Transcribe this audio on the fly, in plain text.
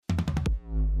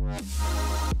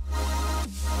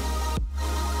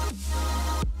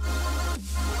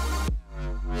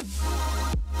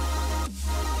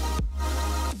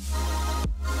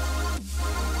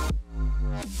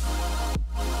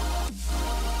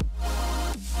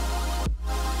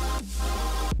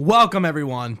Welcome,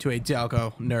 everyone, to a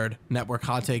Delco Nerd Network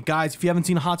Hot Take. Guys, if you haven't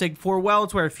seen a Hot Take before, well,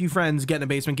 it's where a few friends get in a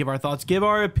basement, give our thoughts, give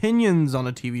our opinions on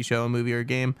a TV show, a movie, or a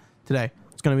game. Today,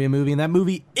 it's going to be a movie, and that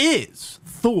movie is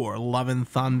Thor: Love and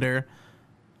Thunder.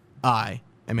 I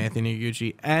am Anthony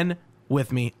Noguchi, and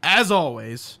with me, as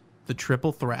always, the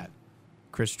triple threat,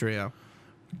 Chris Trio.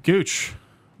 Gooch,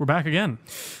 we're back again.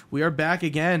 We are back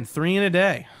again, 3 in a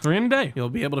day. 3 in a day. You'll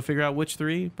be able to figure out which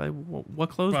 3 by what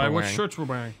clothes By we're what wearing. shirts we're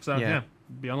wearing. So, Yeah. yeah,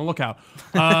 be on the lookout.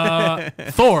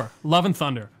 Thor: Love and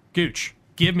Thunder. Gooch,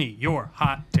 give me your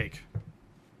hot take.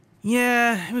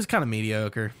 Yeah, it was kind of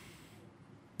mediocre.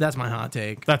 That's my hot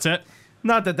take. That's it?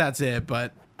 Not that that's it,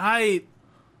 but my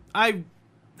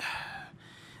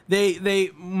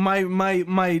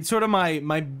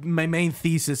main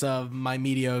thesis of my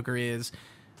mediocre is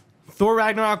Thor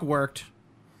Ragnarok worked.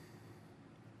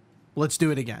 Let's do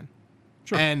it again.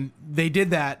 Sure. And they did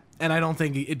that, and I don't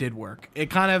think it did work.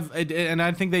 And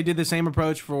I think they did the same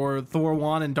approach for Thor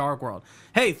 1 and Dark World.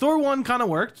 Hey, Thor 1 kind of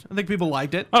worked. I think people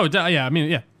liked it. Oh, yeah, I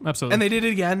mean, yeah, absolutely. And they did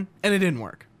it again, and it didn't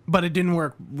work. But it didn't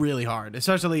work really hard,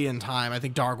 especially in time. I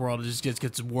think Dark World just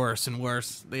gets worse and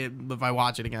worse if I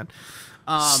watch it again.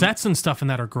 Sets and stuff in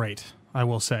that are great, I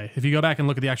will say. If you go back and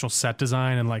look at the actual set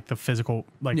design and like the physical,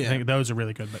 like Yeah. I think those are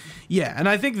really good. But Yeah, and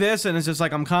I think this, and it's just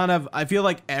like I feel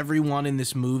like everyone in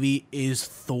this movie is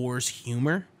Thor's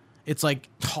humor. It's like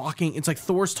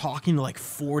Thor's talking to like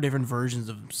 4 different versions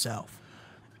of himself.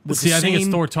 With see, the I think it's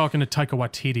same- Thor talking to Taika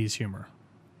Waititi's humor.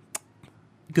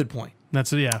 Good point.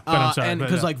 That's yeah. But I'm sorry, And but,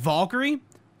 because yeah. like Valkyrie,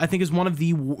 I think is one of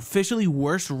the officially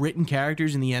worst written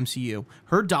characters in the MCU.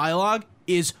 Her dialogue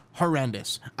is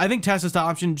horrendous. I think Tessa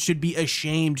Thompson should be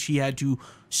ashamed she had to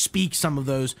speak some of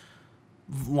those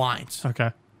lines.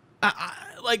 Okay.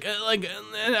 Like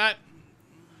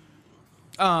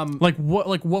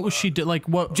Like what was she did? Like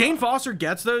what? Jane Foster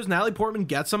gets those. Natalie Portman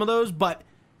gets some of those, but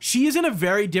she is in a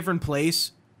very different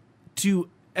place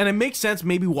and it makes sense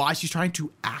maybe why she's trying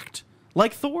to act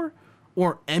like Thor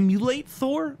or emulate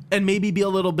Thor and maybe be a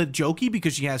little bit jokey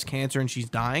because she has cancer and she's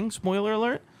dying. Spoiler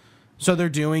alert. So they're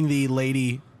doing the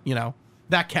lady,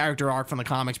 that character arc from the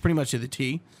comics pretty much to the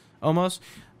T, almost.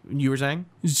 You were saying?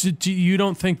 Do you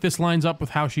don't think this lines up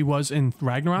with how she was in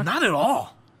Ragnarok? Not at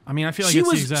all. I mean, I feel like She it's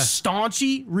the was exact.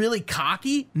 staunchy, really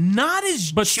cocky, not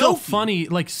as But still jokey. funny,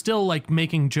 like still like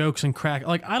making jokes and crack.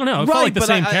 Like I don't know, it Right, felt like the but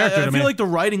same I character to feel me. like the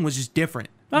writing was just different.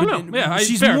 I don't know. Yeah,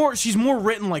 she's fair. more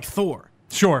written like Thor.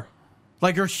 Sure.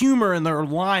 Like her humor and her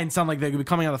lines sound like they could be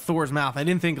coming out of Thor's mouth. I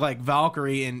didn't think like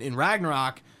Valkyrie in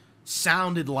Ragnarok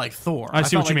sounded like Thor. I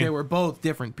see felt what you like mean. They were both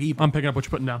different people. I'm picking up what you're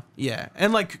putting down. Yeah,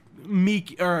 and like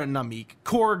not Meek.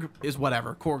 Korg is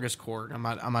whatever. Korg is Korg. I'm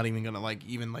not even gonna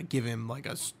give him like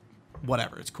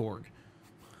whatever. It's Korg.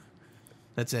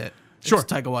 That's it. Sure.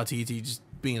 It's Taika Waititi just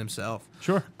being himself.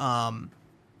 Sure.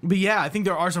 But yeah, I think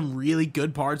there are some really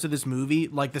good parts of this movie.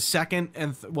 Like the second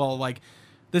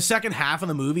the second half of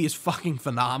the movie is fucking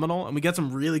phenomenal, and we get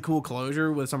some really cool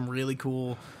closure with some really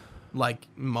cool like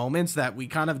moments that we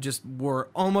kind of just were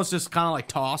almost just kind of like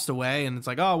tossed away, and it's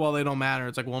like, oh well, they don't matter.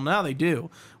 It's like, well, now they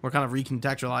do. We're kind of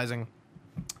recontextualizing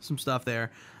some stuff there,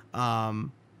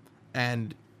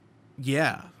 and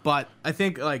yeah, but I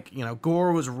think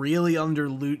Gore was really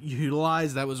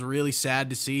underutilized. That was really sad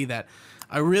to see. That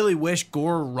I really wish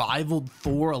Gore rivaled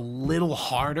Thor a little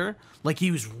harder. Like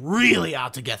he was really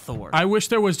out to get Thor. I wish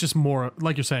there was just more,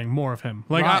 like you're saying, more of him.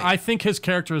 Like Right. I think his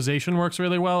characterization works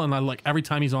really well, and I like every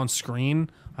time he's on screen,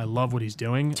 I love what he's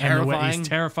doing. And the way Terrifying. he's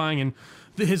terrifying, and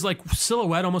his like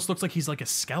silhouette almost looks like he's like a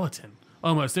skeleton.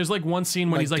 Almost. There's like one scene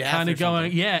when Like he's like Death kind or of going,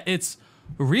 something. yeah, it's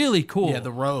really cool. Yeah,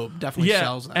 the robe definitely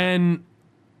sells that. And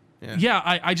Yeah.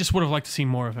 I just would have liked to see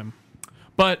more of him.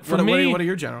 But for what me, are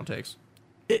your general takes?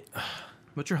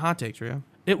 What's your hot take, Trio?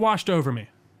 it washed over me.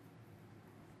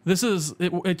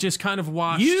 It just kind of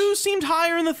washed. You seemed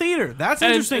higher in the theater. That's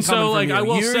interesting. And so, coming like, from I you.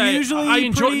 will You're say, usually I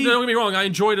enjoyed. pretty- Don't get me wrong, I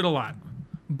enjoyed it a lot.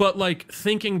 But like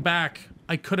thinking back,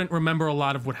 I couldn't remember a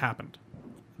lot of what happened.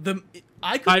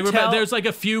 I could I remember tell. there's like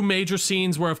a few major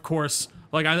scenes where, of course,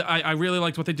 like I really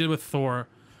liked what they did with Thor.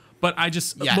 But I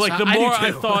just Yes, like the I do more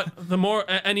I too. thought, the more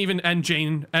and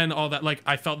Jane and all that, like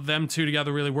I felt them two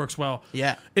together really works well.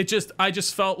 Yeah. I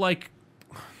just felt like,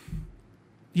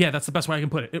 yeah, that's the best way I can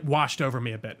put it. It washed over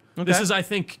me a bit. Okay. This is, I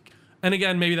think, and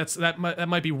again, maybe that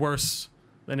might be worse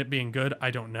than it being good.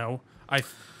 I don't know.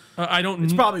 I don't.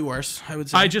 It's probably worse, I would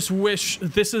say. I just wish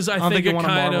this is. I don't think think you a want a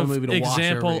kind Marvel of movie to wash over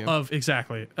example you. of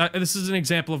exactly. This is an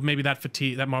example of maybe that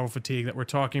fatigue, that Marvel fatigue that we're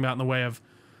talking about in the way of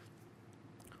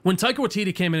when Taika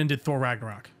Waititi came in and did Thor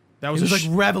Ragnarok. That was it was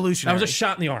like revolutionary. that was a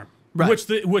shot in the arm, Right. which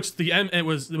the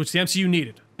MCU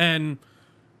needed. And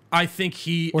I think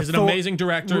he is an Thor- amazing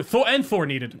director. Thor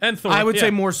needed. And Thor. I would yeah. say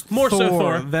more so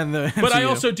Thor than the But I MCU.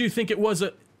 also do think it was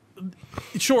a...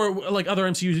 Sure, like other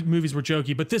MCU movies were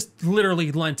jokey, but this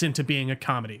literally lent into being a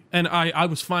comedy. And I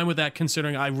was fine with that,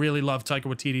 considering I really love Taika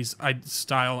Waititi's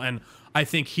style, and I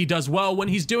think he does well when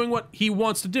he's doing what he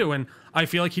wants to do, and I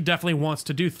feel like he definitely wants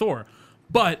to do Thor.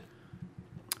 But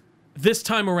this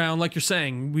time around, like you're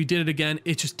saying, we did it again.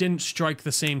 It just didn't strike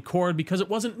the same chord because it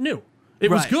wasn't new. It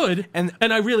was Right. good, and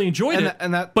I really enjoyed it,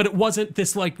 that- but it wasn't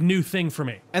this like new thing for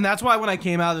me. And that's why when I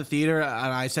came out of the theater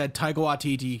and I said Taika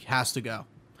Waititi has to go.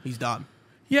 He's done.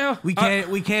 Yeah, We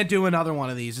can't do another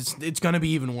one of these. It's going to be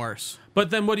even worse.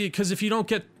 But then what do you? Because if you don't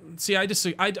get, see, I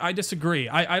disagree.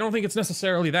 I don't think it's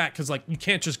necessarily that, because like you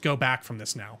can't just go back from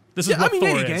this now. This is Yeah, what I mean, Thor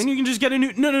yeah, you is. can. You can just get a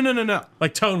new. No.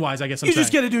 Like tone wise, I guess I'm You saying.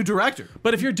 just get a new director.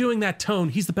 But if you're doing that tone,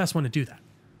 he's the best one to do that.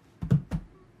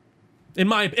 In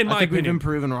my I think we've opinion. been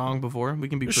proven wrong before. We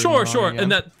can be proven Sure, wrong sure. again.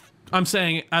 And that I'm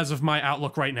saying as of my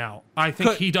outlook right now, I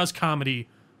think Could- he does comedy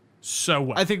so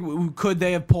well. I think could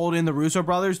they have pulled in the Russo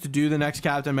brothers to do the next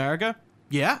Captain America?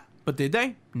 Yeah, but did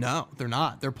they? No, they're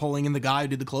not. They're pulling in the guy who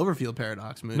did the Cloverfield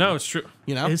Paradox movie. no, it's true.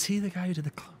 You know? Is he the guy who did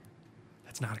the club?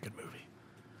 That's not a good movie.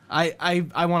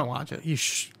 I want to watch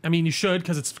it. I mean, you should,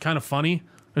 because it's kind of funny.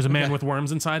 There's a man Okay. with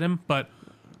worms inside him, but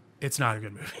it's not a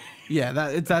good movie. Yeah,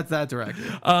 that's that director.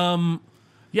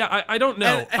 Yeah, I don't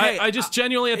know. And, hey, I just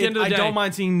genuinely, at the end of the day, I don't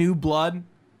mind seeing New Blood.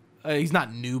 He's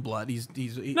not New Blood.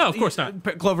 No, of course not.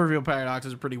 Cloverfield Paradox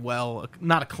is a pretty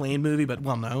not acclaimed movie, but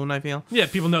well known. I feel. Yeah,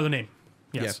 people know the name.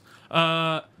 Yes.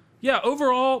 Yeah.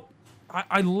 Overall,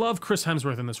 I love Chris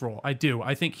Hemsworth in this role. I do.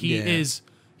 I think he Yeah. is.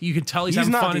 You can tell he's He's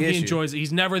having not fun the and he issue. enjoys it.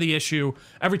 He's never the issue.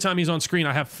 Every time he's on screen,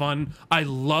 I have fun. I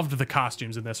loved the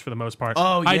costumes in this for the most part.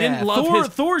 Oh yeah, I didn't love his.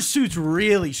 Thor's suits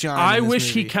really shine. I in this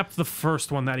wish he movie. kept the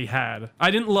first one that he had. I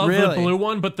didn't love the Really? blue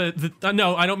one, but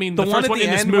no, I don't mean the one first at one the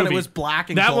in this end movie. when it was black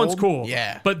and that one's gold? cool.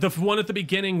 Yeah. But the one at the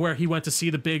beginning where he went to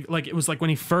see the big, like it was like when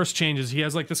he first changes, he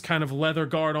has like this kind of leather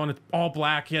guard on it, all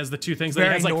black. He has the two things. Then he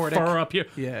Very has like Nordic. fur up here.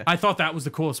 Yeah. I thought that was the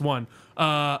coolest one.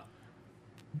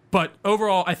 But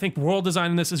overall, I think world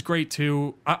design in this is great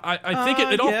too. I think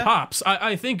it all yeah. pops.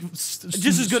 I think just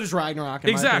as good as Ragnarok. In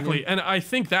my Exactly, opinion. and I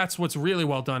think that's what's really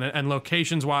well done, and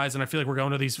locations wise, and I feel like we're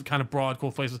going to these kind of broad,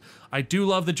 cool places. I do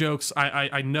love the jokes.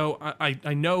 I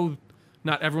know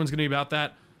not everyone's going to be about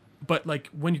that, but like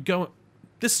when you go,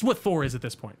 this is what Thor is at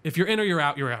this point. If you're in or you're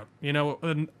out, you're out. You know,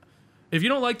 and if you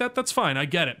don't like that, that's fine. I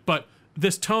get it, but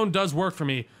this tone does work for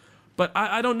me. But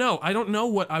I don't know. I don't know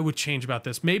what I would change about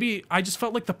this. Maybe I just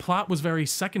felt like the plot was very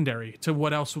secondary to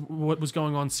what was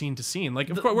going on scene to scene. Like,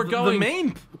 of course, we're going. The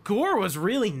main core was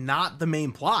really not the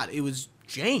main plot. It was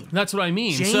Jane. That's what I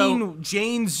mean. So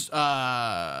Jane's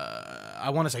I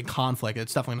want to say conflict.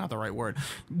 It's definitely not the right word.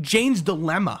 Jane's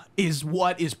dilemma is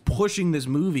what is pushing this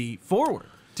movie forward.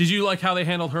 did you like how they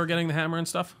handled her getting the hammer and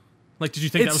stuff? Like, did you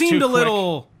think It that was seemed too a quick?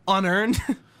 little unearned.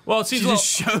 Well, it She seems a little, just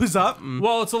shows up. And,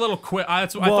 well, it's a little quick. I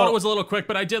thought it was a little quick,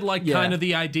 but I did like Yeah. kind of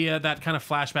the idea, that kind of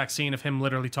flashback scene of him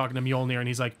literally talking to Mjolnir, and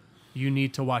he's like, "You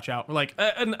need to watch out." Like,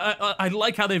 and I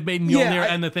like how they've made Mjolnir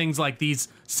and the things like these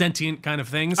sentient kind of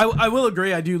things. I will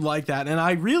agree. I do like that, and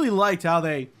I really liked how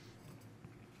they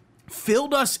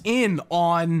filled us in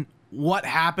on what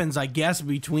happens. I guess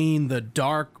between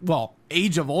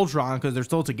Age of Ultron, because they're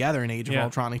still together in Age of Yeah.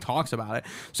 Ultron. He talks about it.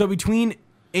 So between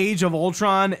Age of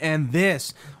Ultron and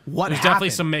this, what There's happened? definitely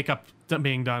some makeup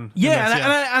being done. in Yeah, this,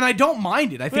 and I don't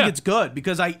mind it. I think Yeah. it's good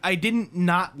because I didn't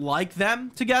not like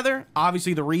them together.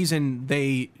 Obviously, the reason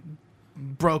they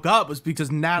broke up was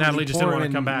because Natalie just didn't wanna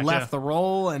Portman come back, left yeah. the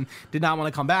role and did not want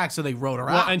to come back, so they wrote her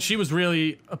Well, out. and she was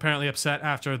really apparently upset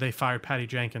after they fired Patty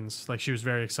Jenkins. Like, she was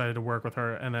very excited to work with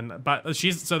her, and then but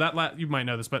she's so that you might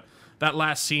know this, but that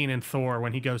last scene in Thor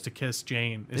when he goes to kiss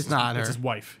Jane, is It's not it's her. his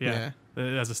wife,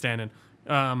 as a stand-in.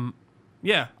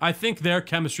 Yeah, I think their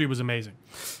chemistry was amazing.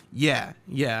 Yeah,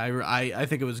 I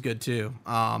think it was good too.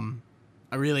 I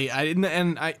really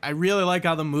like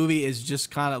how the movie is just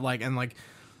kind of like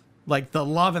like the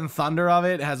love and thunder of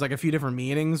it has like a few different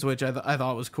meanings, which I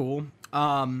thought was cool.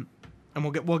 And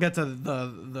we'll get to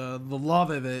the love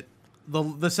of it,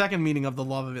 the second meaning of the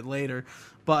love of it later.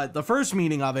 But the first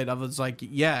meaning of it it's like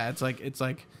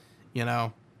you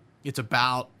know, it's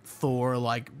about Thor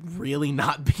like really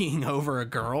not being over a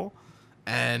girl.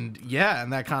 And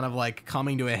that kind of like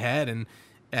coming to a head,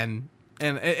 and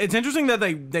it's interesting that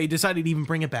they decided to even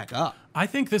bring it back up. I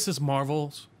think this is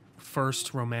Marvel's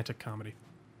first romantic comedy.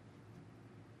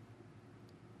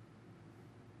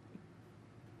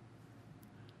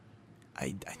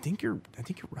 I think you're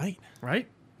right. Right?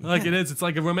 Like it is. It's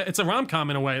like it's a rom-com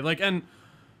in a way. Like, and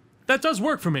that does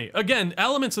work for me. Again,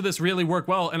 elements of this really work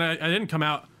well, and I didn't come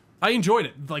out I enjoyed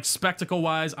it. Like spectacle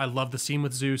wise, I love the scene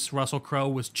with Zeus. Russell Crowe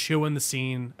was chewing the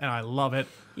scene, and I love it.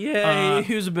 Yeah,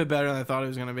 he was a bit better than I thought he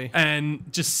was gonna be.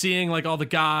 And just seeing like all the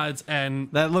gods and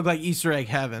That looked like Easter egg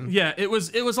heaven. yeah, it was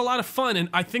a lot of fun, and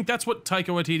I think that's what Taika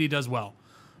Waititi does well.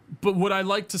 But would I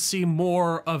like to see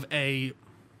more of a?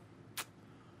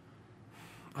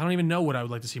 I don't even know what I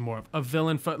would like to see more of a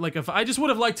villain. Like if I just would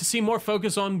have liked to see more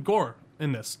focus on gore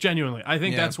in this. Genuinely, I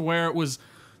think Yeah. that's where it was.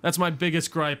 That's my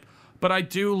biggest gripe. But I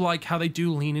do like how they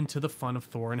do lean into the fun of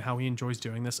Thor and how he enjoys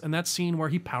doing this. And that scene where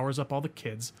he powers up all the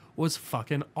kids was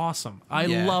fucking awesome. I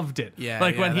Yeah. loved it. Yeah,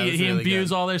 like when that was he really imbues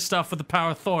good. all their stuff with the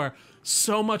power of Thor.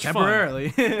 So much Temporarily.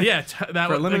 fun. Yeah, that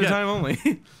For a was limited again, time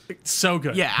only. so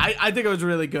good. Yeah, I think it was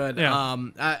really good.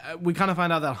 Yeah. We kind of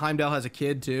find out that Heimdall has a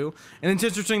kid too, and it's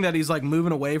interesting that he's like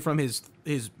moving away from his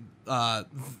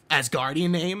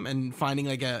Asgardian name and finding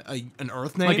like an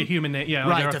Earth name, Like a human name. Yeah,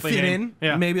 like right, an to earthly fit name. in,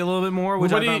 Yeah. maybe a little bit more.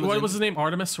 Which What was his name?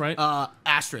 Artemis, right?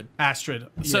 Astrid. Astrid.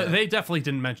 So Yeah. they definitely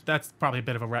didn't mention. That's probably a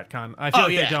bit of a retcon. I feel Oh,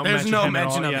 like yeah, they don't there's mention no him at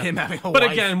mention all. of Yeah. him having a But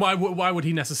wife. again, why would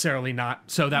he necessarily not?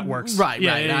 So that works. Right,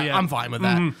 Yeah, right. yeah, yeah. I'm fine with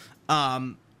that.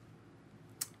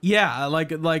 Yeah,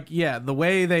 like yeah, the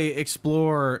way they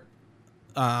explore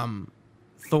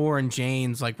Thor and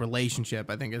Jane's like relationship,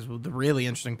 I think is the really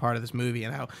interesting part of this movie,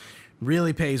 and how it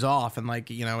really pays off. And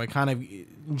like, you know, it kind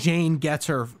of Jane gets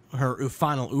her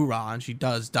final oorah, and she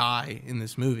does die in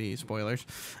this movie. Spoilers.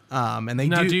 And they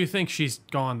Now, do. do you think she's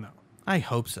gone though? I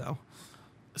hope so.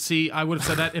 See, I would have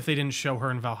said that if they didn't show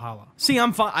her in Valhalla. See,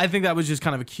 I'm fine. I think that was just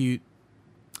kind of a cute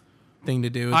thing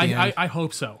to do. At the end. I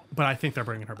hope so, but I think they're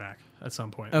bringing her back at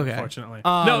some point. Okay. Unfortunately,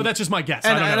 no, that's just my guess.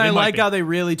 And, I don't know. and They I might like be. how they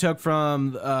really took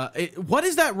from what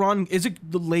is that run? Is it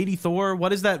the Lady Thor?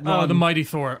 What is that run? the Mighty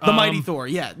Thor. The Mighty Thor,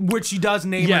 yeah, which she does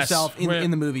name yes, herself where- in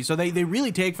the movie. So they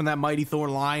really take from that Mighty Thor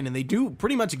line, and they do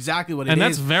pretty much exactly what it is. And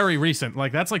that's very recent.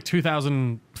 Like that's like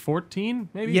 2014,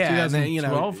 maybe. yeah, and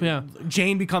 2012. then, yeah.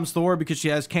 Jane becomes Thor because she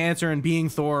has cancer, and being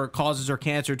Thor causes her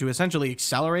cancer to essentially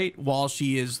accelerate while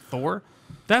she is Thor.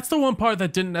 That's the one part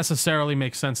that didn't necessarily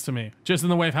make sense to me, just in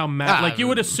the way of how like you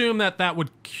would assume that would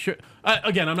cure.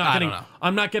 Again, don't know.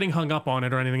 I'm not getting hung up on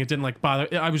it or anything. It didn't like bother.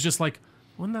 I was just like,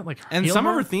 wouldn't that like? And heal some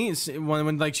of her? her themes,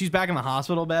 when like she's back in the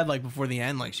hospital bed, like before the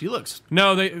end, like she looks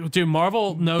No, they do.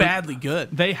 Marvel no badly good.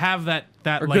 They have that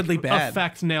Or like goodly bad.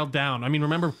 effect nailed down. I mean,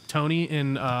 remember Tony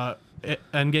in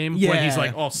Endgame when Yeah. he's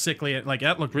like all sickly? Like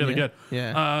that looked really good.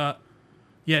 Yeah.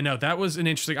 Yeah, no, that was an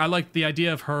interesting. I like the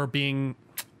idea of her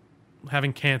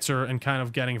having cancer and kind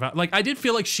of getting like I did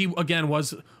feel like she again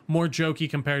was more jokey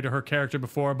compared to her character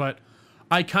before, but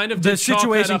I kind of The did chalk that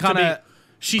situation up to be- kinda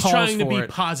she's calls trying to for be it.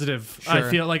 positive. I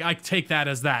Sure. feel like I take that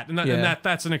as that, and, Yeah.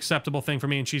 that's an acceptable thing for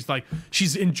me. And she's like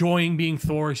she's enjoying being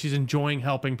Thor. She's enjoying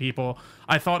helping people.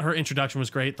 I thought her introduction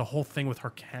was great. The whole thing with her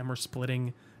camera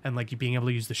splitting and like being able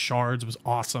to use the shards was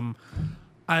awesome.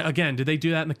 Again, did they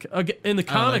do that in the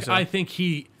comic? so. I think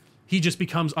he just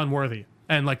becomes unworthy.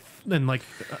 And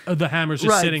the hammer's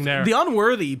just sitting there. The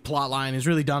unworthy plot line is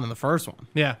really done in the first one.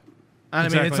 Yeah. I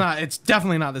Exactly. mean, it's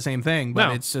definitely not the same thing, but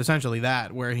No. it's essentially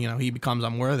that where he becomes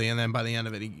unworthy, and then by the end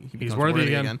of it, he becomes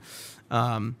worthy again.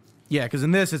 Yeah, because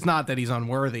in this, it's not that he's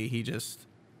unworthy. He just,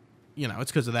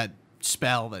 it's because of that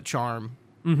spell, that charm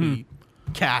he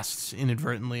casts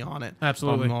inadvertently on it.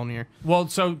 Absolutely. on Mjolnir. Well,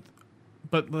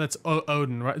 but that's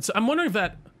Odin, right? So I'm wondering if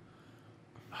that.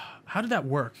 How did that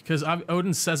work? Because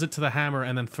Odin says it to the hammer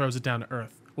and then throws it down to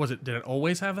Earth. Did it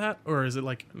always have that, or is it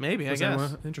like Maybe, I was that guess.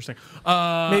 more interesting?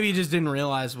 Maybe he just didn't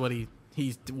realize what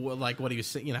he's like what he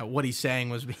was what he's saying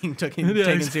was being taken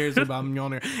exactly. seriously by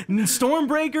Mjolnir. And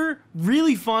Stormbreaker,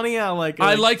 really funny. I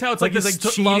liked how it's like he's this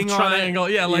cheating love on it. triangle.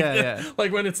 Yeah, like yeah.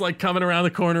 like when it's like coming around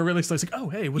the corner, really slow. It's like, oh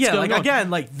hey, what's Yeah, going like on? again,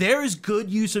 like there is good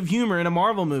use of humor in a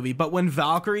Marvel movie, but when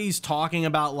Valkyrie's talking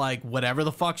about like whatever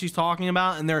the fuck she's talking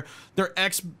about, and they're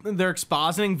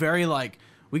expositing very like,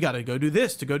 we got to go do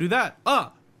this to go do that.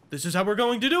 This is how we're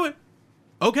going to do it.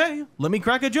 Okay, let me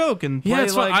crack a joke and play Yeah,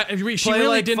 it's fine. like She play really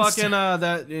like didn't fucking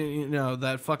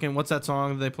that fucking what's that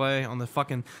song they play on the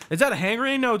fucking, is that a hand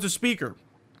grenade? No, it's a speaker.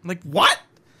 Like what?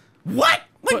 Like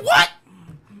what?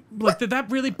 Like, did that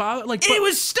really bother? Like, It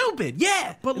was stupid.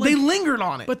 Yeah, But, they like- lingered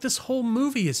on it. But this whole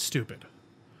movie is stupid.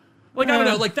 Like, I don't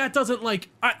know. Like, that doesn't, like...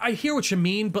 I hear what you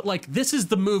mean, but, like, this is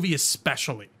the movie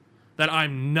especially that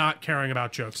I'm not caring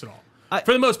about jokes at all.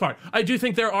 For the most part. I do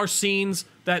think there are scenes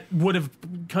that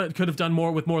could have done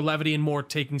more with more levity and more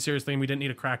taking seriously, and we didn't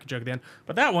need a crack joke at the end.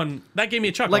 But that one, that gave me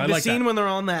a chuckle. like I the like scene that. when they're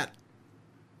on that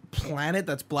planet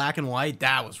that's black and white,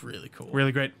 that was really cool.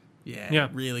 Really great. Yeah,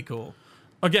 really cool.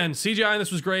 Again, CGI in this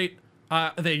was great.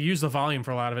 They used the volume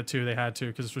for a lot of it, too. They had to,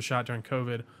 because this was shot during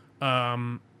COVID.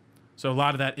 So a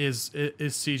lot of that is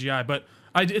CGI. But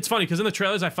it's funny because in the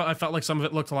trailers, I felt like some of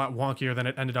it looked a lot wonkier than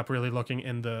it ended up really looking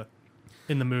in the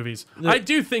movies. I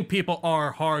do think people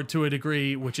are hard to a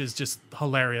degree, which is just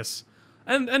hilarious,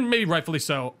 and maybe rightfully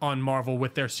so on Marvel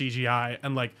with their CGI,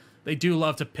 and like they do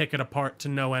love to pick it apart to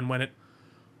no end when it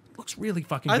looks really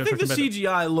fucking good. I think the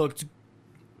CGI looked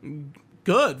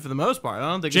good for the most part. I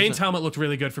don't think Jane's helmet looked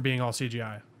really good for being all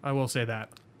CGI. I will say that.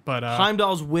 But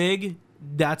Heimdall's wig,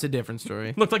 that's a different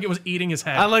story. Looked like it was eating his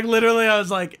head. I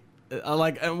was like,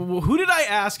 who did I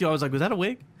ask you? I was like, was that a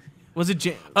wig? Was it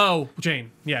Jane? Oh,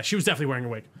 Jane. Yeah, she was definitely wearing a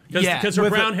wig. Because her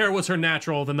brown hair was her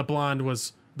natural, then the blonde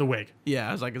was the wig. Yeah,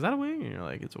 I was like, is that a wig? And you're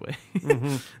like, it's a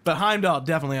wig. But Heimdall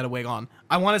definitely had a wig on.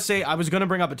 I want to say, I was going to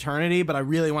bring up Eternity, but I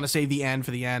really want to save the end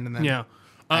for the end. And then Yeah.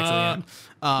 actually the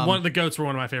end. One of the goats were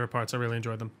one of my favorite parts. I really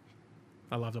enjoyed them.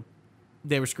 I loved them.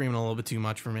 They were screaming a little bit too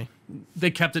much for me. They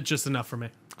kept it just enough for me.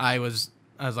 I was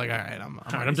like, all right,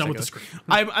 I'm done with the scream.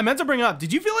 I meant to bring up,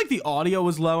 did you feel like the audio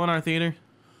was low in our theater?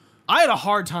 I had a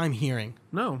hard time hearing.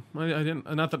 No, I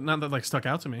didn't. Not that like stuck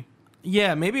out to me.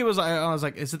 Yeah, maybe it was. I was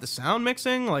like, is it the sound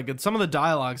mixing? Like some of the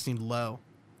dialogue seemed low.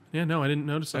 Yeah, no, I didn't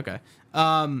notice it. Okay.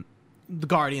 The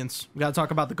Guardians. We got to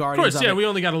talk about the Of Guardians. course, yeah, we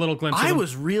only got a little glimpse of I them.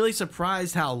 was really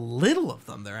surprised how little of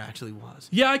them there actually was.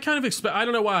 Yeah, I kind of expect. I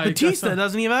don't know why. Batista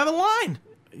doesn't even have a line.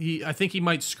 I think he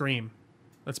might scream.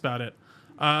 That's about it.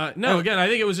 No, again, I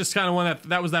think it was just kind of one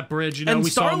that was that bridge. You know, And we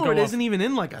saw him Star-Lord go off. isn't even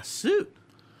in like a suit.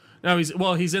 No,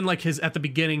 he's in like his at the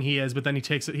beginning he is, but then he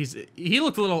takes it. He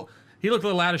looked a little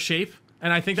out of shape,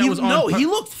 and I think that was he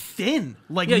looked thin,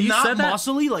 like Yeah, you not said that?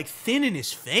 muscly, like thin in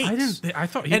his face. I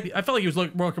felt like he was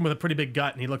working with a pretty big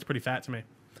gut, and he looked pretty fat to me.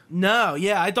 No,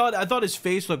 yeah, I thought his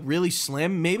face looked really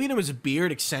slim. Maybe it was a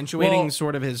beard accentuating Well,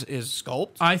 sort of his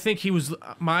sculpt. I think he was.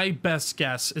 My best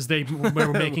guess is they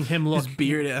were making him look. His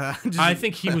beard. I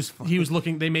think he was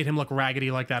looking. They made him look raggedy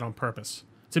like that on purpose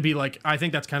to be like. I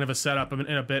think that's kind of a setup in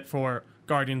a bit for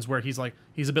Guardians, where he's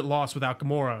a bit lost without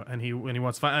Gamora, and he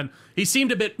wants to find. And he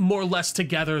seemed a bit more or less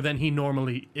together than he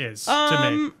normally is to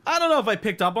me. I don't know if I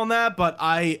picked up on that, but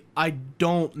I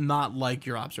don't not like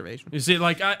your observation. You see,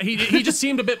 like he just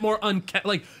seemed a bit more unkept.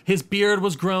 Like his beard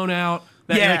was grown out.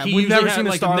 Yeah, like, he we've usually never had, seen a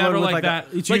like Star-Lord never with, like like, that.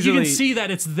 it's Like you can usually- see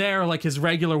that it's there, like his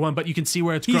regular one, but you can see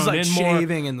where it's He's grown like in more.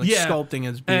 shaving and like sculpting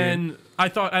his beard. And I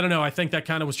don't know. I think that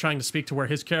kind of was trying to speak to where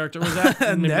his character was at.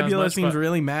 Maybe not as Nebula much, seems but-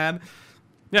 really mad.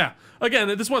 Yeah.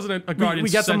 Again, this wasn't a Guardians.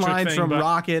 We get some lines thing, from but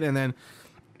Rocket and then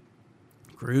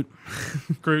Groot.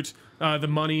 Groot. The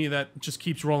money that just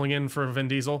keeps rolling in for Vin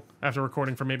Diesel after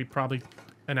recording for probably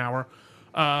an hour.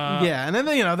 Yeah, and then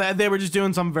they were just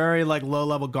doing some very like low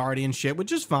level Guardian shit,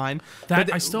 which is fine.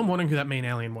 I still am wondering who that main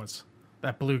alien was.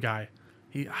 That blue guy.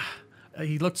 He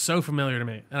looked so familiar to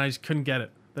me, and I just couldn't get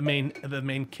it. The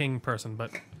main king person.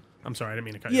 But I'm sorry, I didn't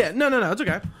mean to cut you. Yeah, no, it's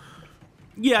okay.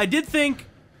 Yeah, I did think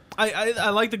I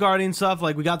like the Guardian stuff.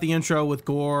 Like we got the intro with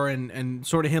Gore and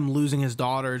sort of him losing his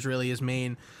daughter is really his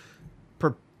main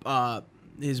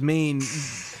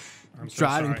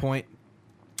driving point.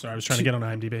 Sorry, I was trying to get on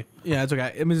IMDb. Yeah, it's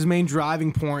okay. It was his main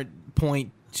driving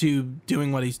point to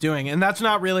doing what he's doing, and that's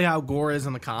not really how Gore is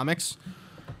in the comics.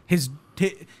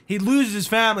 He loses his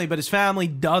family, but his family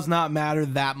does not matter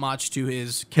that much to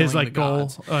his killing His like the goal,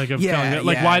 gods. like of Yeah, killing it.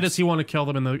 Like yeah, why it's- does he want to kill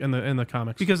them in the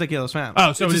comics? Because they kill his family.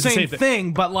 Oh, so it's it's the the same same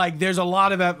thing, but like there's a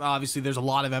lot of obviously there's a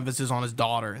lot of emphasis on his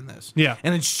daughter in this. Yeah.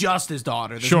 and it's just his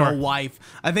daughter. There's Sure. no wife.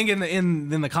 I think in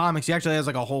the comics he actually has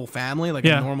like a whole family, like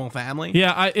Yeah. a normal family.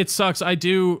 Yeah, it sucks. I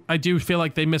do feel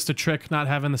like they missed a trick not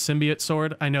having the symbiote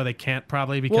sword. I know they can't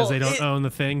probably because Well, they don't own the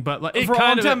thing, but like, it For all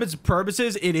kind of intents and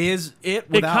purposes, it is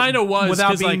without, kinda was, without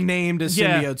 'cause, being like, named as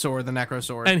yeah. symbiote sword, the Necro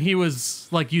sword. and he was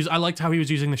like I liked how he was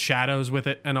using the shadows with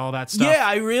it and all that stuff. Yeah,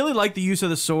 I really like the use of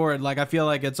the sword. Like, I feel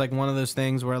like it's like one of those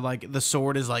things where like the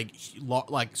sword is like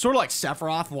sort of like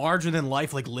Sephiroth, larger than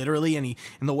life, like literally, and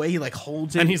the way he like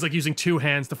holds it, and he's like using two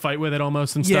hands to fight with it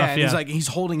almost and yeah, stuff. and Yeah, he's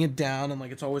holding it down, and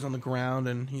like it's always on the ground,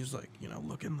 and he's like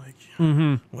looking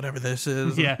like whatever this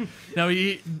is. yeah. No,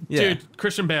 Yeah. dude,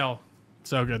 Christian Bale.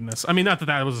 So good in this. I mean, not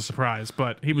that was a surprise,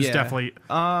 but he was Yeah. definitely.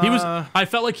 I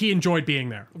felt like he enjoyed being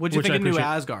there. What'd you which think I of New appreciate.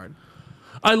 Asgard?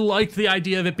 I liked the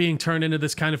idea of it being turned into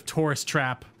this kind of tourist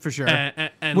trap For sure.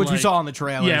 and Which we like- saw in the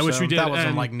trailer. Yeah, which so we did, That wasn't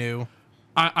and like new.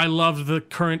 I loved the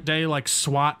current day like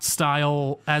SWAT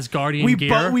style Asgardian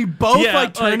gear. We both Yeah,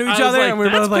 like turned to I each was other and we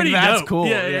were "That's both like, pretty "That's dope." cool."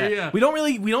 Yeah. We don't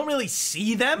really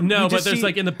see them. No, We but just there's see-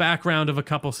 like in the background of a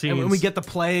couple scenes. and we get the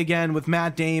play again with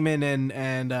Matt Damon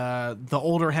and the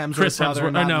older Hemsworth Chris brother.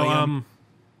 Hemsworth. Not Or no, Liam.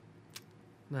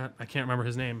 I can't remember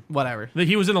his name. Whatever.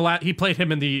 He was in he played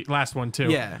him in the last one too.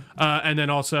 Yeah. And then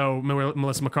also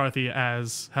Melissa McCarthy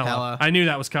as Hela. Hela. I knew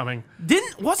that was coming.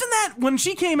 Wasn't that when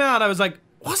she came out? I was like,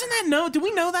 wasn't that Did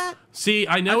we know that? See,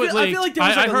 I know I feel like there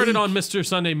was I like a heard it leak. on Mr.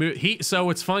 Sunday Movie. So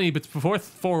it's funny, but before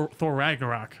Thor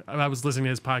Ragnarok, I was listening to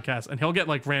his podcast, and he'll get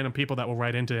like random people that will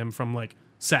write into him from like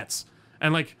sets,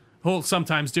 and like he'll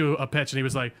sometimes do a pitch, and he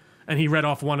was like, and he read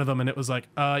off one of them, and it was like,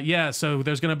 yeah, so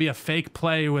there's gonna be a fake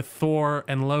play with Thor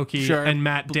and Loki, Sure. and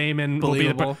Matt Damon will be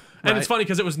the. Believable. And it's Right. funny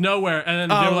because it was nowhere, and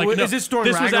then they were like, "No, is this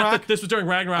during Ragnarok? this was during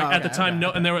Ragnarok at the Okay, time."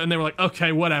 okay, No, and they were like,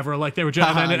 "Okay, whatever." Like they were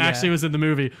joking, and it Yeah. actually was in the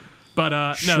movie. But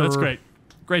no, that's Sure.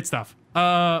 great stuff.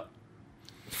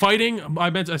 Fighting.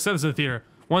 I said this in the theater.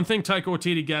 One thing Taika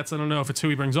Waititi gets, I don't know if it's who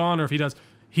he brings on or if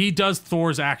he does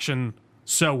Thor's action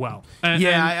so well. And,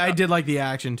 I did like the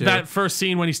action too. that first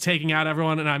scene when he's taking out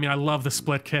everyone, and I mean, I love the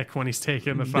split kick when he's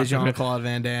taking the the fucking Jean-Claude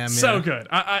Van Damme. so yeah.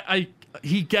 good.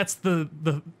 He gets the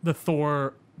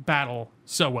Thor battle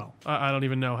so well. I don't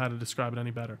even know how to describe it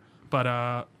any better. But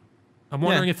I'm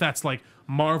wondering if that's like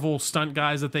Marvel stunt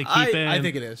guys that they keep in. I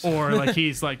think it is. or like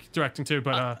he's like directing too.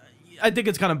 But I think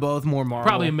it's kind of both, more Marvel.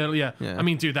 probably a middle. Yeah. Yeah. I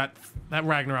mean, dude, that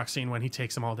Ragnarok scene when he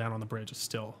takes them all down on the bridge is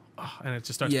still, and it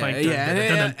just starts Yeah, playing.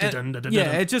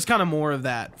 yeah, it's just kind of more of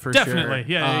that for Definitely,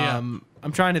 sure. yeah.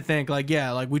 I'm trying to think, like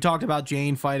we talked about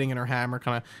Jane fighting and her hammer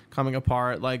kind of coming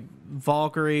apart. Like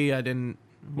Valkyrie, I didn't.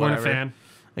 Weren't a Whatever. fan.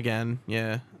 Again,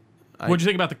 yeah. What'd you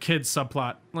think about the kids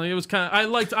subplot? Like it was kind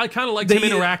of. I kind of liked him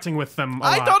interacting with them. A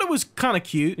I lot. thought it was kind of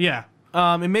cute. Yeah.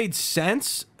 It made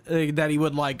sense that he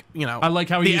would I like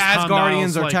how he the used Asgardians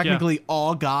condyles, are like, yeah. technically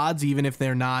all gods, even if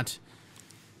they're not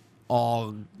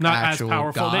all Not as actual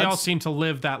powerful. Gods. They all seem to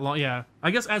live that long. Yeah,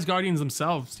 I guess Asgardians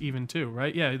themselves even too,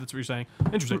 right? Yeah, that's what you're saying.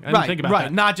 Interesting. I didn't right, think about right.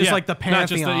 that. Not just Yeah, like the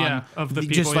pantheon, not just of the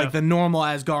people. just like yeah. the normal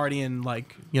Asgardian,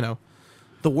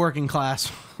 the working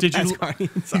class. Did you Asgardians, I don't know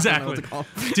what exactly? to call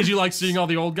them. Did you like seeing all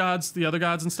the old gods, the other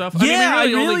gods and stuff? Yeah,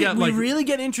 we we really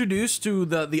get introduced to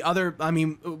the other. I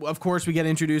mean, of course, we get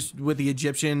introduced with the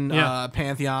Egyptian Yeah.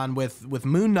 pantheon with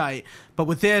Moon Knight, but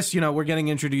with this, we're getting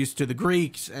introduced to the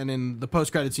Greeks, and in the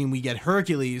post-credit scene, we get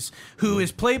Hercules, who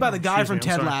is played by the guy Excuse from me, I'm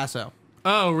Ted sorry. Lasso.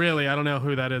 Oh, really? I don't know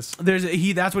who that is.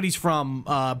 That's what he's from.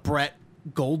 Brett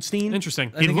Goldstein.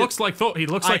 Interesting. I He think looks like Thor. He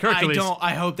looks like Hercules.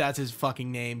 I hope that's his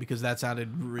fucking name because that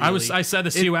sounded really. I said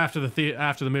this to you after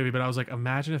the movie, but I was like,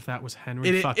 imagine if that was Henry.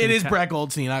 It is Brett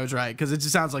Goldstein. I was right because it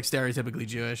just sounds like stereotypically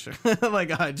Jewish.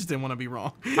 Like I just didn't want to be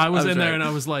wrong. I was in there right. and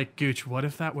I was like, Gooch, what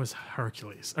if that was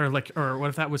Hercules? Or what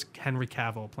if that was Henry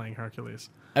Cavill playing Hercules?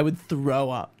 I would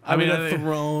throw up. I mean, would have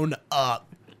thrown up.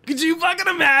 Could you fucking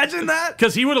imagine that?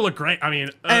 Because he would have looked great. I mean,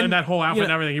 and that whole outfit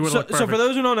and everything, he would have looked So perfect. for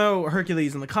those who don't know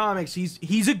Hercules in the comics,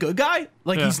 he's a good guy.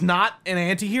 Like Yeah. he's not an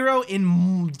anti-hero.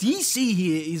 In DC,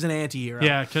 he's an anti-hero.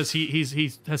 Yeah, because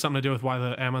he has something to do with why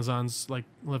the Amazons like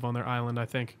live on their island, I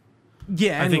think.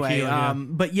 Yeah. I think Anyway,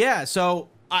 but yeah. So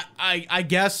I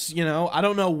guess I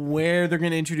don't know where they're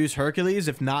going to introduce Hercules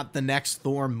if not the next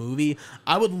Thor movie.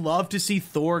 I would love to see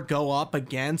Thor go up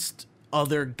against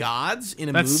other gods in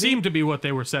a That movie. seemed to be what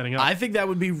they were setting up. I think that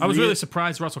would be. I was really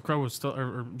surprised Russell Crowe was still,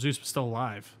 or Zeus was still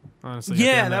alive. Honestly, at the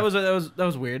Yeah, end that there.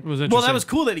 was weird. It was well, that interesting. was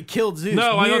cool that he killed Zeus.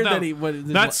 No, I Weird thought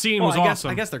that scene was I guess,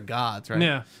 awesome. I guess they're gods, right?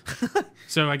 Yeah.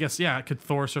 So I guess could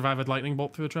Thor survive a lightning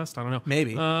bolt through the chest? I don't know.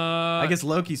 Maybe. I guess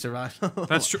Loki survived.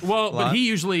 That's true. Well, but Lot.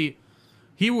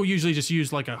 he will usually just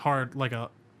use like a hologram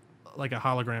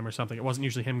or something. It wasn't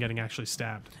usually him getting actually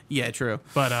stabbed. Yeah, true.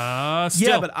 But still.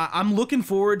 Yeah, but I'm looking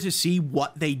forward to see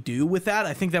what they do with that.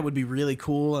 I think that would be really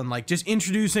cool, and like just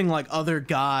introducing like other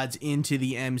gods into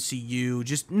the MCU,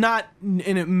 just not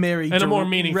in a in a more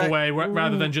meaningful way,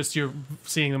 rather than just you're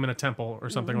seeing them in a temple or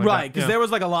something like that. Right, because there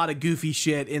was like a lot of goofy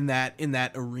shit in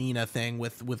that arena thing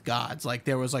with gods. Like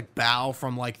there was like Bao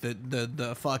from like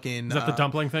the fucking Is that the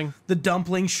dumpling thing? the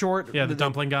dumpling short. Yeah, the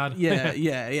dumpling god.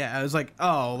 Yeah. I was like,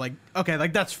 oh, like okay,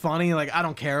 like that's funny. Like I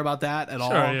don't care about that at all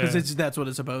because yeah. that's what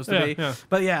it's supposed to be. Yeah.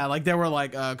 But yeah, like there were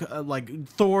like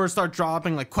Thor start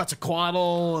dropping like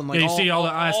Quetzalcoatl and like Yeah, you see all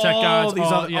the Aztec gods,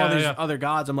 all yeah, these yeah. other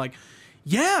gods. I'm like,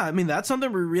 yeah, I mean that's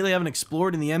something we really haven't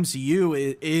explored in the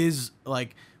MCU. Is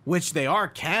like. Which they are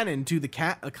canon to the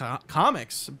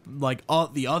comics, like all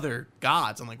the other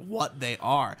gods and like what they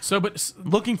are. So, but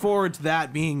Looking forward to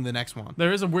that being the next one.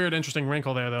 there is a weird, interesting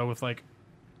wrinkle there though with like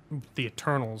the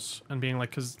Eternals and being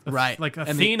like because Right. like And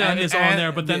Athena is on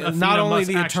there, but then the- Athena not only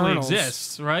must the actually Eternals.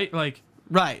 exist, right? Like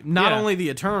Right. Not Yeah. only the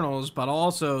Eternals, but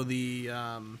also the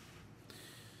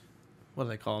what are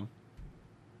they called?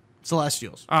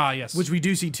 Celestials, yes, which we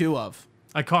do see two of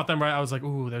I caught them right. I was like,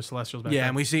 ooh, there's Celestials back there.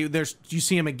 and you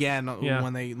see them again Yeah.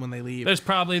 when they leave.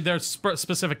 There's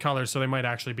specific colors, so they might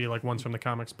actually be like ones from the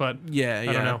comics, but Yeah, I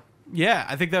don't know. Yeah,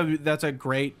 I think that's a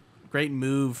great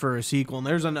move for a sequel. And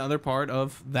there's another part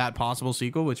of that possible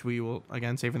sequel, which we will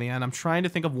again save for the end. I'm trying to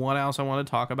think of what else I want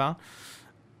to talk about.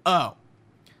 Oh,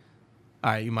 all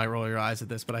right, you might roll your eyes at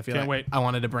this, but I feel Can't like wait. I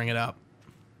wanted to bring it up.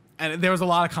 And there was a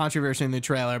lot of controversy in the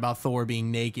trailer about Thor being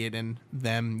naked and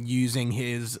them using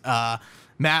his His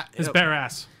bare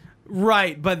ass.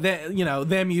 Right, but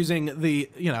them using the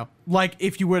like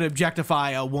if you were to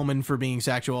objectify a woman for being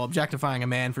sexual, objectifying a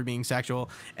man for being sexual,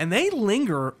 and they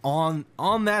linger on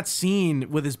that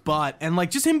scene with his butt and like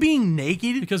just him being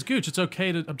naked. Because Gooch, it's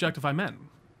okay to objectify men.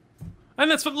 And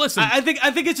that's what. Listen, I think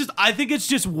it's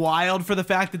just wild for the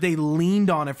fact that they leaned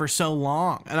on it for so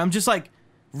long, and I'm just like,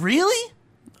 really?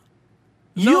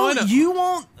 No, I know. You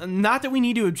won't. Not that we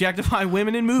need to objectify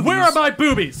women in movies. where are my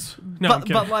boobies? No, I'm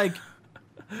kidding. but like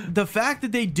the fact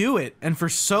that they do it and for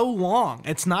so long,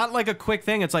 it's not like a quick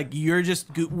thing. It's like we're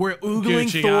oogling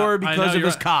Gucci, Thor I because know of you're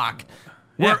his right. cock.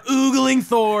 Yeah. We're oogling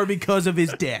Thor because of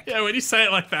his dick. Yeah, when you say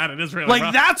it like that, it is really Like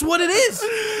rough. that's what it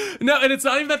is. No, and it's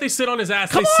not even that they sit on his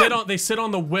ass. Come They sit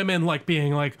on the women, like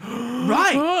being like,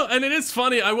 Right. "Oh," and it is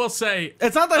funny. I will say,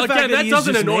 It's not the again, fact that that he's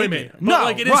doesn't just annoy naked. me. But, No,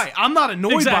 like, it is, right. I'm not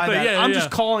annoyed Exactly, by that. yeah, I'm yeah.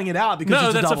 just calling it out because No, it's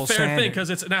a that's double a fair standard. thing because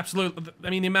it's an absolute. I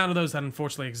mean, the amount of those that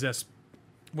unfortunately exist.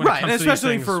 When it Right, and comes to these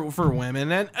especially things. for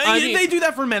women, and I mean- they do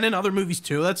that for men in other movies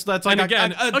too. That's like And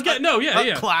again,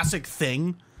 a classic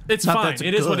thing. It's Not fine. that's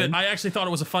It is what good. it. I actually thought it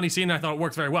was a funny scene. And I thought it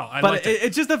worked very well. I But liked it.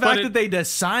 it's just the fact that they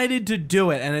decided to do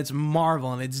it, and it's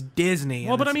Marvel and it's Disney.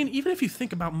 Well, and but I it's- mean, even if you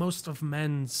think about most of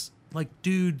men's like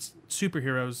dudes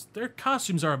superheroes, their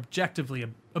costumes are objectively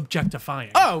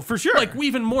objectifying. oh, for sure. Like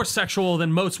even more sexual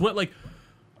than most. Like,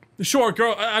 sure,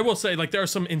 girl. I will say, like, there are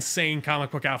some insane comic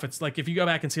book outfits. Like, if you go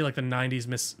back and see like the '90s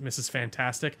Mrs.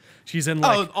 Fantastic, she's in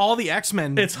like. all the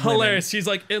X-Men. It's hilarious. She's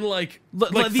like in like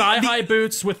thigh-high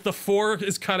boots with the 4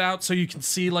 is cut out so you can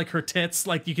see like her tits.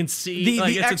 Like you can see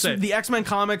it's insane. The X-Men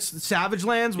comics, Savage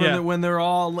Lands, Yeah. when they're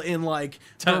all in like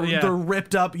Yeah. the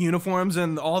ripped up uniforms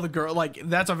and all the girl like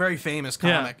that's a very famous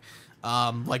comic.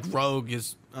 Like Rogue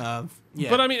is. Yeah.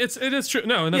 But I mean, it is true.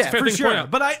 No, and that's a fair for thing to sure. point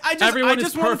out. But I Everyone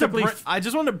just is wanted to perfectly I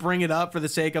just wanted to bring it up for the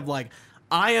sake of like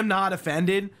I am not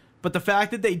offended, but the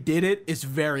fact that they did it is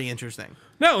very interesting.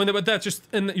 No, but that just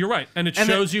and you're right, and it And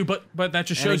shows you, but that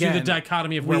just shows you the again,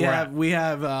 dichotomy of where we're at we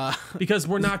have because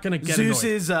we're not going to get annoyed.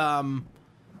 Zeus's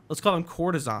let's call them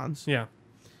courtesans Yeah,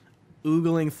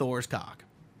 oogling Thor's cock,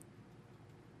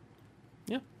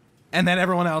 yeah. and then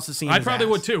everyone else has seen. I his probably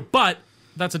ass. would too, but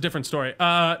that's a different story.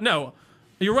 No,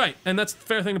 you're right, and that's a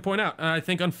fair thing to point out. And I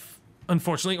think,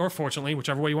 unfortunately or fortunately,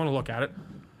 whichever way you want to look at it,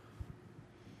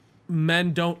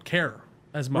 men don't care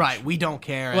as much. Right, we don't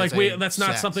care. Like as that's not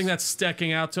sex. something that's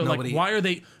sticking out to. Nobody- Like, why are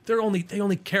they? They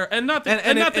only care, and not that,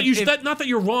 And not if- that you if- not that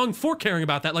you're wrong for caring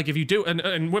about that. Like if you do,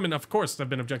 and women of course have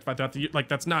been objectified throughout the like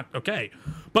that's not okay,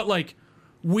 but like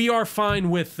we are fine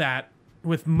with that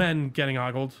with men getting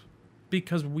ogled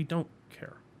because we don't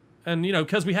care, and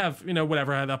because we have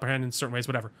whatever had the upper hand in certain ways,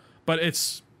 whatever. But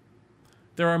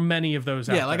there are many of those.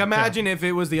 Yeah, out like there. imagine if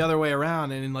it was the other way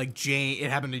around and like Jane,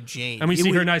 it happened to Jane, And we It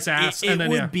see her would- nice ass, It, and then,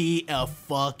 would yeah. be a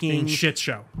fucking shit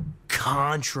show.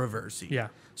 controversy. Yeah.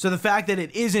 So the fact that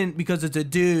it isn't because it's a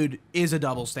dude is a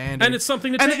double standard, And it's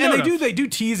something to and, take and note they of. do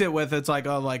tease it with it's like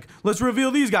let's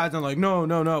reveal these guys and like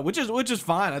no, which is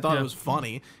fine. I thought Yeah. it was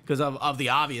funny because of the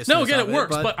obvious. No, again, it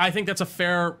works, but I think that's a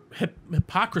fair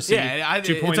hypocrisy. yeah,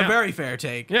 to point it's a out. very fair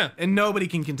take. Yeah. and nobody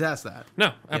can contest that.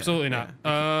 No, absolutely not.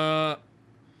 Love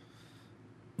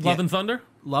Yeah. and Thunder?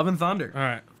 Love and Thunder. All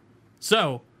right.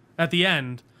 So, at the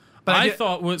end, But I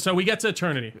thought... So, we get to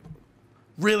Eternity.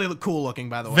 Really cool looking,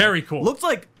 by the way. Very cool. Looks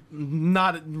like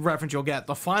not a reference you'll get.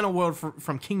 The final world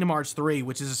from Kingdom Hearts 3,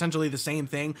 which is essentially the same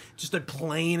thing, just a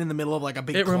plane in the middle of like a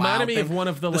big. It cloud reminded me thing. of one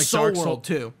of the, like, Soul Dark Soul- World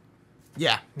too.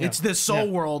 Yeah, it's the Soul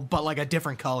Yeah. World, but like a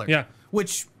different color. Yeah.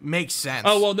 which makes sense.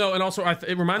 Oh, well, no, and also,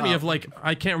 it reminded me of, like,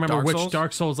 I can't remember Dark which Souls?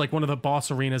 Dark Souls, like, one of the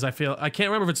boss arenas, I feel. I can't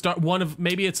remember if it's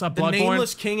maybe it's a the Bloodborne.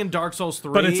 Nameless King in Dark Souls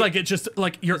 3. But it's like, it just,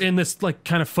 like, you're in this, like,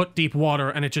 kind of foot-deep water,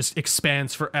 and it just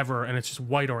expands forever, and it's just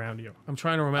white around you. I'm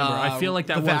trying to remember. I feel like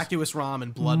that the was... Vacuous Rom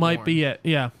and Bloodborne. Might be it,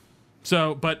 yeah.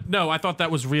 So, but no, I thought that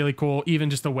was really cool. Even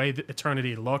just the way that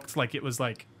Eternity looked, like it was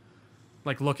like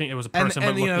looking. It was a person,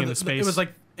 but looking into space. It was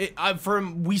like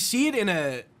we see it in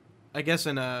a. I guess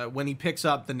in a when he picks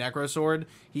up the Necro Sword,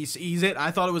 he sees it. I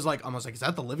thought it was like almost like, is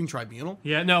that the Living Tribunal?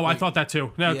 yeah, no, I thought that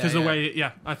too. No, because the way,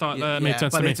 I thought that made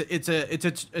sense but to me.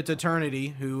 it's Eternity,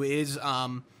 who is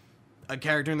a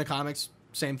character in the comics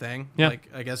same thing. Yeah. Like,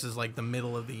 I guess is like the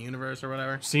middle of the universe or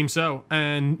whatever. Seems so.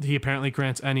 And he apparently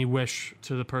grants any wish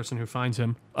to the person who finds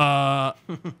him.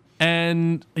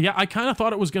 And yeah, I kind of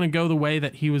thought it was going to go the way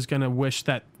that he was going to wish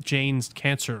that Jane's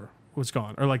cancer was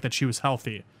gone, or like that she was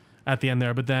healthy at the end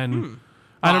there. But then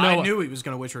I don't know. I knew he was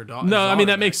going to wish her daughter. No, I mean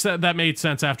that made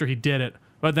sense after he did it.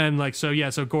 But then like so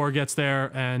Gore gets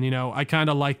there, and I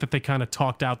kind of like that they kind of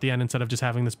talked out the end instead of just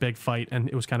having this big fight, and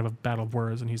it was kind of a battle of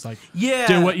words. And he's like, Yeah.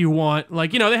 do what you want.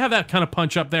 Like they have that kind of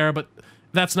punch up there, but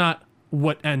that's not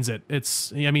what ends it.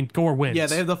 It's Gore wins. Yeah,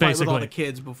 they have the fight basically. with all the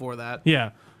kids before that.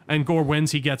 Yeah. And Gore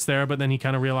wins, he gets there, but then he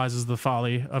kind of realizes the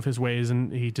folly of his ways,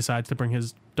 and he decides to bring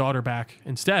his daughter back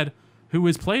instead, who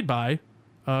is played by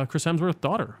Chris Hemsworth's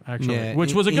daughter, actually,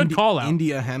 which was a good call out.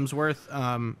 India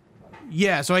Hemsworth.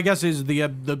 Yeah, so I guess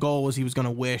the goal was he was going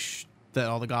to wish that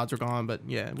all the gods were gone, but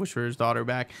yeah, wish for his daughter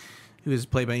back, who is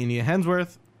played by India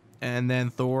Hemsworth, and then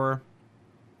Thor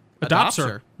adopts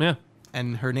her. Yeah.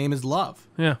 And her name is Love.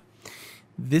 Yeah.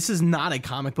 This is not a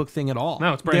comic book thing at all.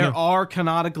 No, it's brand There new. are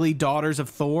canonically daughters of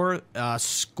Thor.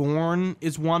 Scorn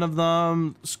is one of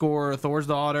them. Thor's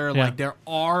daughter. Yeah. Like, there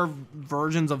are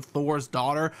versions of Thor's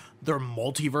daughter. They're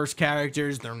multiverse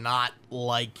characters. They're not,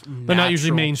 like, They're not usually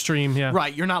natural. mainstream, yeah.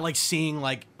 Right. You're not, like, seeing,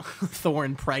 like, Thor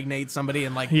impregnate somebody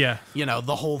and, like, Yeah.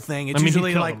 the whole thing. It's I mean, he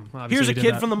usually, killed like, him. Obviously, here's he a did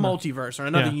kid that. from the No. multiverse or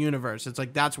another Yeah. universe. It's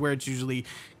like, that's where it's usually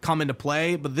come into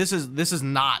play. But this is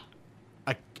not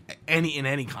in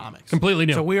any comics. Completely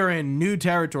new. So we are in new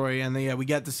territory, and we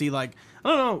get to see, like, I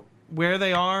don't know where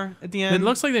they are at the end. It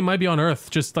looks like they might be on Earth,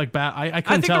 just like I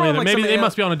couldn't think tell they're on, either. like, Maybe some they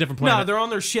must be on a different planet. No, they're on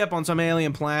their ship on some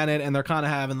alien planet, and they're kind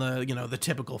of having the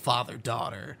typical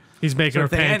father-daughter. He's making her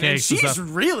thing. And pancakes and she's stuff.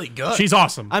 really good. She's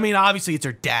awesome. I mean, obviously it's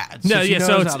her dad. No, she yeah,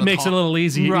 so knows it how to makes it talk. a little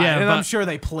easy, right? yeah, And but- I'm sure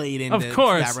they played into Of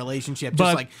course. that relationship. But-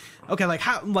 Just like, okay, like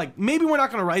how, like maybe we're not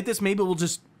going to write this. Maybe we'll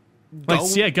just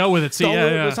go with it. See, go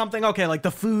yeah. with something. Okay, like the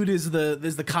food is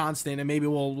the constant, and maybe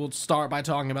we'll start by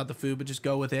talking about the food, but just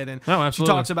go with it. And Oh,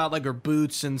 absolutely. she talks about like her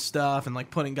boots and stuff, and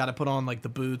like got to put on like the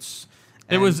boots.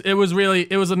 It was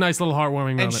a nice little heartwarming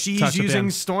moment. And she's touch at the using end.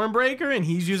 Stormbreaker, and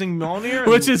he's using Mjolnir,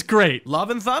 which and is great. Love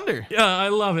and Thunder. Yeah, I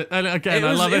love it. And again,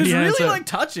 I love it was India really Hemsworth. like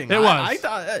touching. It was. I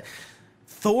thought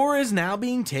Thor is now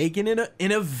being taken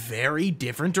in a very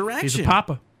different direction. He's a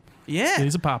papa. Yeah,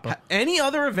 He's a papa. Any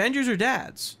other Avengers or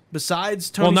dads besides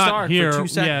Tony Well, not Stark here. for 2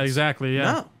 seconds? Yeah, exactly.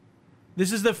 Yeah. No,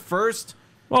 this is the first.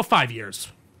 Well, 5 years.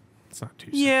 It's not too.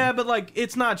 Yeah, but like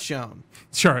it's not shown.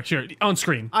 Sure. On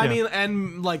screen. I yeah. mean,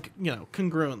 and like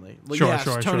congruently. Like, Sure, yes,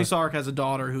 sure, Tony sure. Stark has a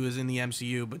daughter who is in the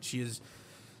MCU, but she is,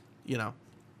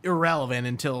 irrelevant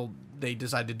until they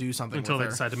decide to do something. until with they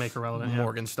her. decide to make her relevant. Yeah.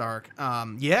 Morgan Stark.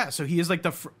 Yeah, so he is like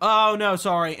oh no,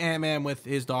 sorry, Ant-Man with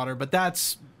his daughter, but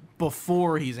that's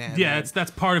before he's Ant-Man. Yeah,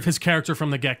 that's part of his character from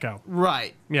the get-go.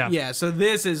 right. Yeah. Yeah, so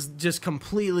this is just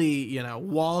completely,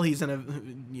 while he's in a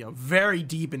very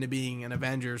deep into being an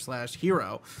Avenger /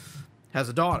 hero, has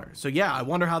a daughter. So yeah, I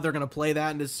wonder how they're going to play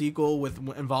that in the sequel with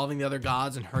involving the other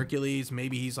gods and Hercules.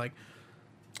 Maybe he's like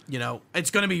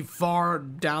it's going to be far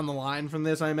down the line from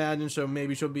this, I imagine. So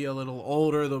maybe she'll be a little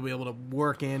older. They'll be able to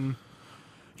work in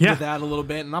with that a little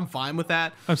bit, and I'm fine with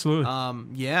that. Absolutely.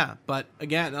 Yeah, but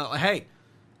again, hey,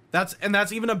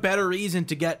 that's even a better reason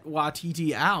to get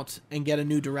Waititi out and get a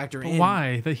new director in.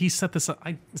 Why? That he set this up.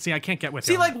 I can't get with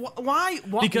See, you. like, why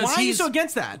Because why are you he's- so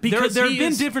against that? because there have he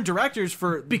been is- different directors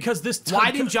for because this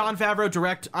why didn't Jon Favreau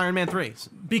direct Iron Man 3?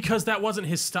 because that wasn't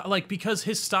his style. Like, because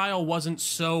his style wasn't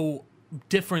so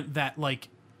different that, like,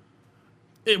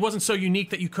 it wasn't so unique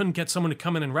that you couldn't get someone to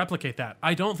come in and replicate that.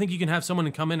 I don't think you can have someone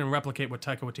to come in and replicate what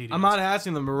Taika Waititi I'm is. not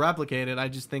asking them to replicate it. I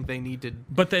just think they need to.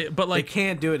 But They like,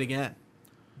 can't do it again.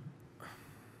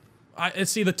 I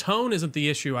see the tone isn't the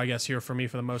issue, I guess, here for me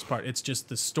for the most part. It's just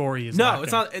the story is No,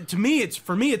 it's not. To me, it's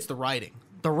the writing.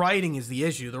 The writing is the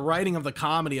issue. The writing of the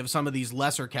comedy of some of these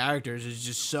lesser characters is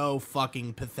just so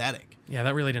fucking pathetic. Yeah,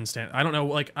 that really didn't stand. I don't know.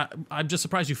 Like, I'm just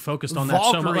surprised you focused on that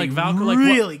so much. Valkyrie Like, Valkyrie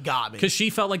really got me. because she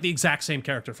felt like the exact same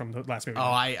character from the last movie. Oh,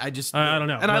 I just I don't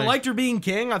know. And I Like- liked her being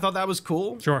king. I thought that was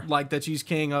cool. Sure. Like that she's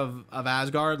king of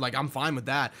Asgard. Like I'm fine with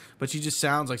that. But she just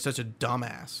sounds like such a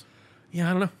dumbass. Yeah,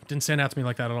 I don't know. Didn't stand out to me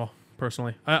like that at all.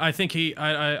 Personally, I think he.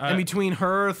 And between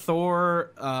her, Thor,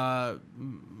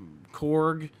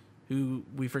 Korg, who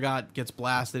we forgot gets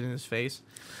blasted in his face.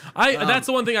 That's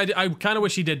the one thing I kind of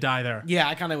wish he did die there. Yeah,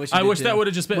 I kind of wish. I wish that would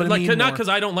have just been Would've like mean not more. because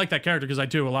I don't like that character because I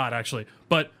do a lot actually,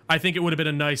 but I think it would have been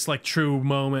a nice like true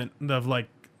moment of like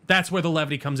that's where the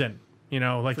levity comes in.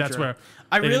 Like that's Sure. where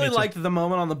I they didn't really need to- liked the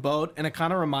moment on the boat, and it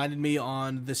kind of reminded me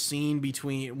on the scene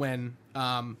between when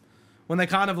when they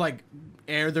kind of like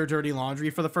air their dirty laundry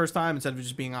for the first time, instead of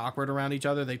just being awkward around each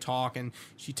other, they talk, and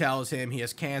she tells him he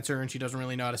has cancer and she doesn't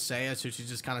really know how to say it, so she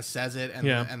just kind of says it,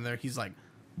 and he's like,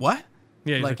 what?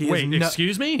 Yeah, he's like, wait,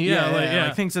 excuse me?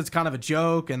 Like thinks it's kind of a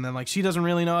joke, and then like she doesn't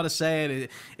really know how to say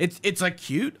it. It's like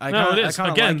cute. It is.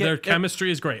 Again, their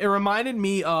chemistry is great. It reminded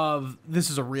me of, this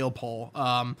is a real poll,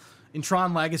 in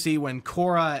Tron Legacy, when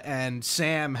Korra and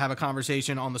Sam have a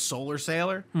conversation on the Solar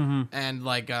Sailor, and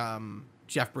like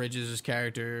Jeff Bridges'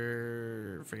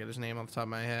 character, forget his name off the top of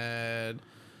my head.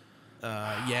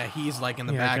 He's like in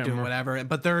the back doing whatever,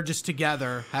 but they're just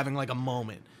together having like a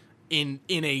moment in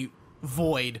a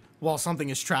void while something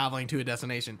is traveling to a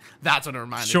destination. That's what it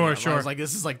reminded me of. Sure. I was like,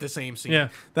 this is like the same scene. Yeah.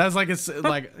 That's like, it's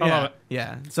like, I love it.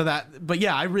 Yeah. So that, but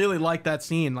yeah, I really like that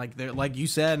scene. Like they're, like you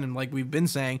said, and like we've been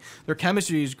saying, their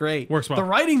chemistry is great. Works well. The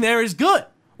writing there is good.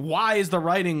 Why is the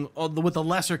writing with the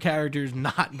lesser characters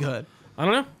not good? I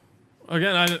don't know.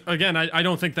 I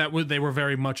don't think that they were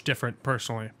very much different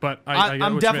personally, but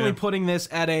I'm definitely putting this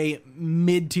at a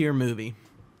mid-tier movie.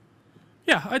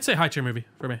 Yeah, I'd say high tier movie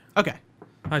for me. Okay.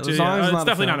 It's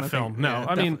definitely not a film. No, Yeah,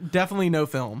 I mean definitely no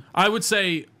film. I would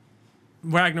say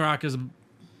Ragnarok is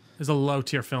a low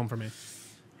tier film for me.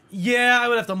 Yeah, I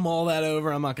would have to mull that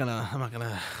over. I'm not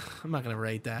gonna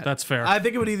rate that. That's fair. I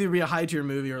think it would either be a high tier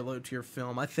movie or a low tier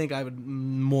film. I think I would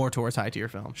more towards high tier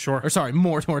film. Sure. Or sorry,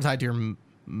 more towards high tier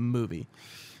movie.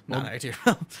 Not high tier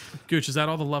film. Gooch, is that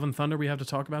all the Love and Thunder we have to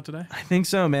talk about today? I think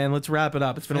so, man. Let's wrap it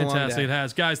up. It's been a long Fantastic. day. It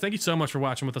has. Guys, thank you so much for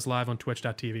watching with us live on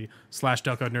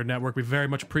twitch.tv/Delco Nerd Network. We very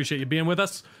much appreciate you being with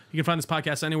us. You can find this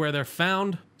podcast anywhere they're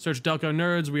found. Search Delco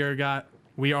Nerds.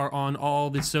 We are on all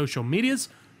the social medias.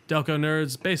 Delco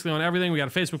Nerds, basically on everything. We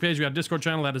got a Facebook page. We got a Discord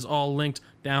channel. That is all linked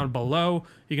down below.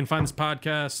 You can find this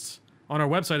podcast on our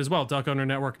website as well,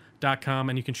 DelcoNerdNetwork.com,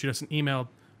 and you can shoot us an email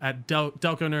at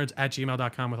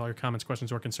delconerds@gmail.com with all your comments,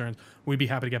 questions, or concerns. We'd be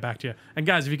happy to get back to you. And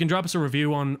guys, if you can drop us a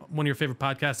review on one of your favorite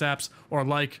podcast apps, or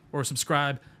like, or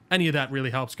subscribe, any of that really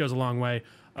helps, goes a long way.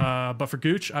 But for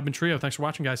Gooch, I've been Trio. Thanks for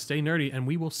watching, guys. Stay nerdy, and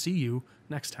we will see you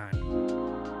next time.